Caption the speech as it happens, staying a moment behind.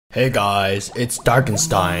Hey guys, it's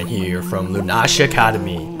Darkenstein here from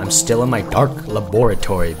LunaciaAcademy. I'm still in my dark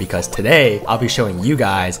laboratory because today I'll be showing you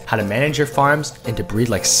guys how to manage your farms and to breed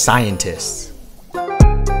like scientists.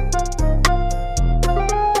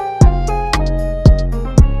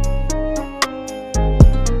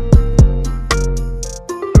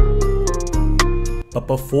 But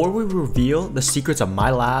before we reveal the secrets of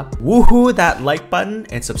my lab, woohoo that like button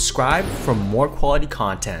and subscribe for more quality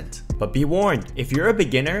content. But be warned, if you're a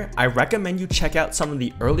beginner, I recommend you check out some of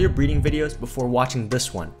the earlier breeding videos before watching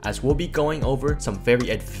this one, as we'll be going over some very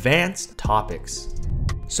advanced topics.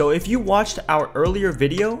 So if you watched our earlier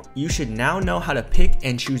video, you should now know how to pick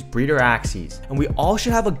and choose breeder Axies, and we all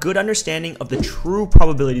should have a good understanding of the true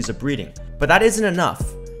probabilities of breeding. But that isn't enough.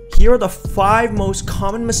 Here are the 5 most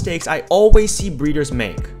common mistakes I always see breeders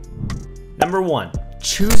make. Number 1,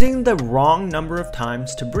 choosing the wrong number of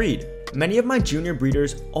times to breed. Many of my junior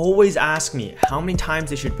breeders always ask me how many times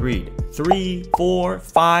they should breed. 3, 4,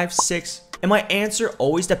 5, 6, and my answer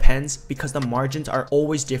always depends because the margins are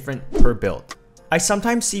always different per build. I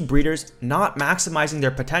sometimes see breeders not maximizing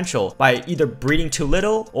their potential by either breeding too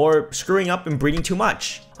little or screwing up and breeding too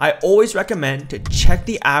much. I always recommend to check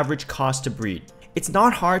the average cost to breed. It's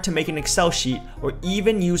not hard to make an Excel sheet or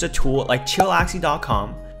even use a tool like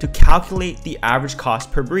chillaxie.com to calculate the average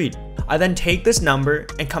cost per breed. I then take this number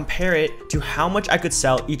and compare it to how much I could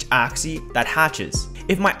sell each Axie that hatches.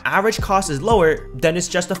 If my average cost is lower, then it's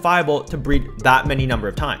justifiable to breed that many number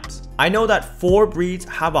of times. I know that 4 breeds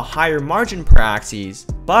have a higher margin per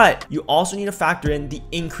Axies, but you also need to factor in the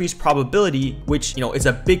increased probability, which is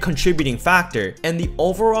a big contributing factor, and the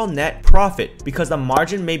overall net profit, because the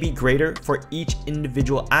margin may be greater for each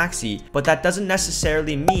individual Axie, but that doesn't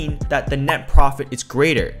necessarily mean that the net profit is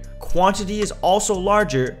greater. Quantity is also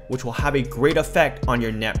larger, which will have a great effect on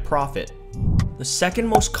your net profit. The second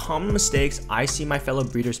most common mistakes I see my fellow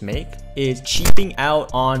breeders make is cheaping out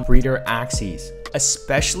on breeder Axies.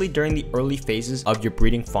 Especially during the early phases of your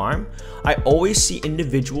breeding farm, I always see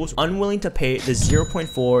individuals unwilling to pay the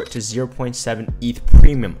 0.4 to 0.7 ETH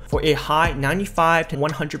premium for a high 95 to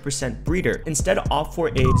 100% breeder, instead opt for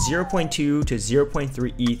a 0.2 to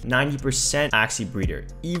 0.3 ETH 90% Axie breeder,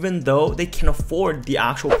 even though they can afford the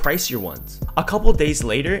actual pricier ones. A couple days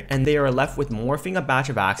later, and they are left with morphing a batch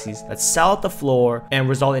of Axies that sell at the floor and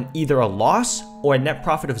result in either a loss or a net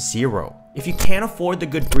profit of 0. If you can't afford the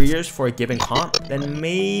good breeders for a given comp, then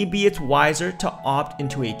maybe it's wiser to opt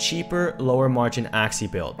into a cheaper, lower margin Axie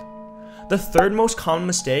build. The third most common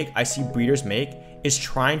mistake I see breeders make is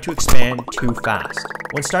trying to expand too fast.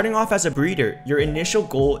 When starting off as a breeder, your initial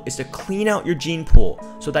goal is to clean out your gene pool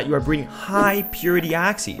so that you are breeding high purity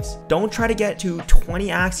Axies. Don't try to get to 20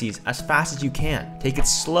 Axies as fast as you can. Take it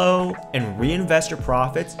slow and reinvest your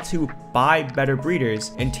profits to buy better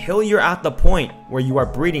breeders until you're at the point where you are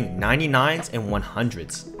breeding 99s and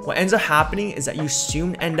 100s. What ends up happening is that you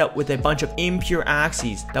soon end up with a bunch of impure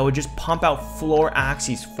Axies that would just pump out floor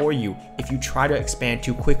Axies for you if you try to expand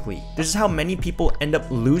too quickly. This is how many people end up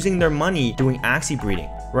losing their money doing Axie breeding.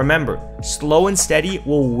 Remember, slow and steady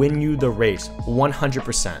will win you the race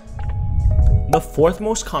 100%. The fourth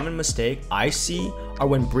most common mistake I see are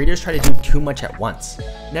when breeders try to do too much at once.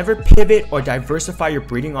 Never pivot or diversify your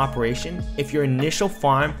breeding operation if your initial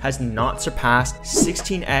farm has not surpassed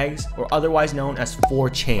 16 eggs, or otherwise known as 4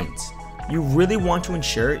 chains. You really want to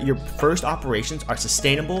ensure your first operations are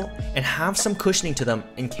sustainable and have some cushioning to them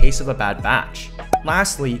in case of a bad batch.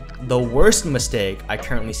 Lastly, the worst mistake I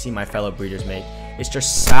currently see my fellow breeders make is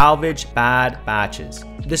just salvage bad batches.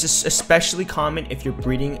 This is especially common if you're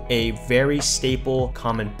breeding a very staple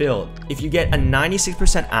common build. If you get a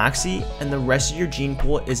 96% Axie and the rest of your gene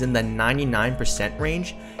pool is in the 99%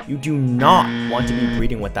 range, you do not want to be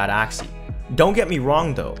breeding with that Axie. Don't get me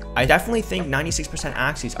wrong though, I definitely think 96%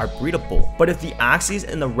 Axies are breedable, but if the Axies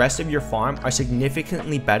in the rest of your farm are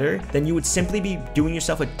significantly better, then you would simply be doing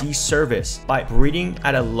yourself a disservice by breeding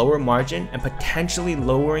at a lower margin and potentially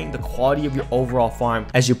lowering the quality of your overall farm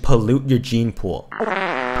as you pollute your gene pool.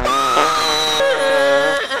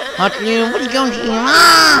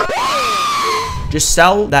 Just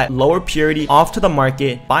sell that lower purity off to the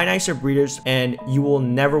market, buy nicer breeders, and you will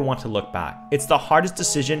never want to look back. It's the hardest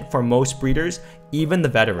decision for most breeders, even the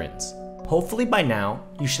veterans. Hopefully by now,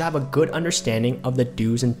 you should have a good understanding of the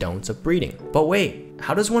do's and don'ts of breeding. But wait,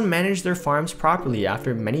 how does one manage their farms properly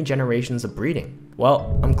after many generations of breeding?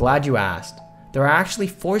 Well, I'm glad you asked. There are actually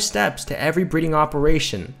 4 steps to every breeding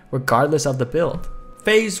operation, regardless of the build.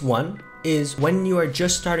 Phase 1 is when you are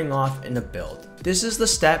just starting off in a build. This is the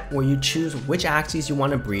step where you choose which Axies you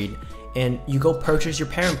want to breed and you go purchase your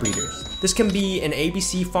parent breeders. This can be an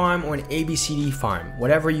ABC farm or an ABCD farm,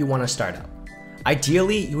 whatever you want to start up.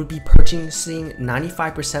 Ideally, you would be purchasing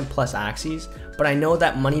 95% plus Axies, but I know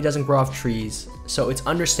that money doesn't grow off trees, so it's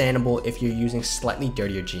understandable if you're using slightly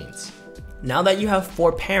dirtier genes. Now that you have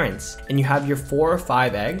 4 parents and you have your 4 or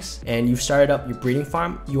 5 eggs and you've started up your breeding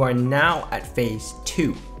farm, you are now at phase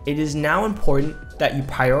 2. It is now important that you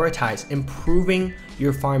prioritize improving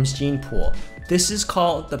your farm's gene pool. This is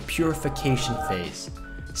called the purification phase.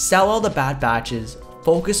 Sell all the bad batches,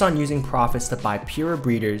 focus on using profits to buy purer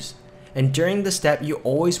breeders, and during the step you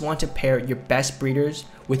always want to pair your best breeders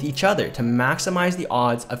with each other to maximize the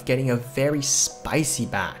odds of getting a very spicy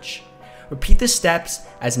batch. Repeat the steps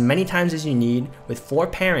as many times as you need with 4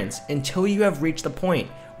 parents until you have reached the point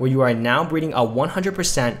where you are now breeding a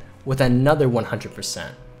 100% with another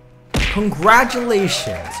 100%.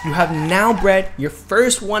 Congratulations! You have now bred your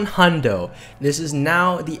first 100. This is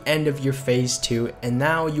now the end of your phase 2, and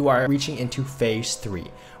now you are reaching into phase 3,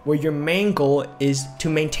 where your main goal is to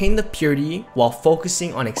maintain the purity while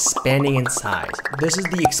focusing on expanding in size. This is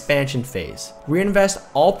the expansion phase. Reinvest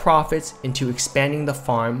all profits into expanding the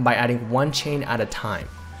farm by adding 1 chain at a time.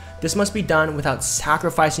 This must be done without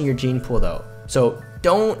sacrificing your gene pool though, so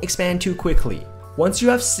don't expand too quickly. Once you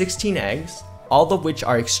have 16 eggs, all of which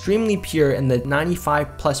are extremely pure in the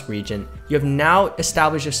 95 plus region, you have now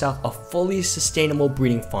established yourself a fully sustainable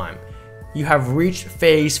breeding farm. You have reached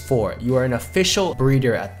phase 4. You are an official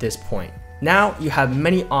breeder at this point. Now you have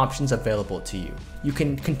many options available to you. You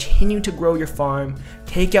can continue to grow your farm,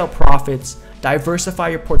 take out profits, diversify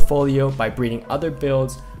your portfolio by breeding other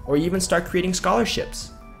builds, or even start creating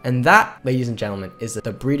scholarships. And that, ladies and gentlemen, is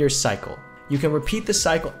the breeder's cycle. You can repeat the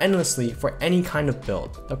cycle endlessly for any kind of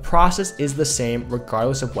build. The process is the same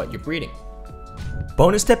regardless of what you're breeding.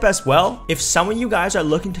 Bonus tip as well, if some of you guys are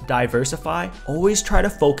looking to diversify, always try to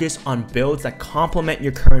focus on builds that complement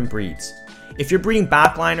your current breeds. If you're breeding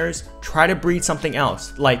backliners, try to breed something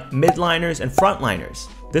else, like midliners and frontliners.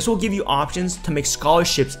 This will give you options to make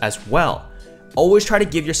scholarships as well. Always try to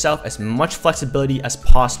give yourself as much flexibility as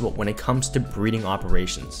possible when it comes to breeding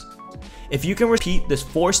operations. If you can repeat this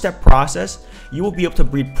 4-step process, you will be able to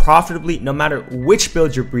breed profitably no matter which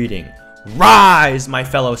build you're breeding. Rise, my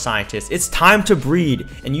fellow scientists, it's time to breed,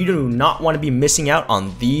 and you do not want to be missing out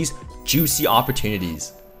on these juicy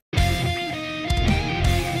opportunities.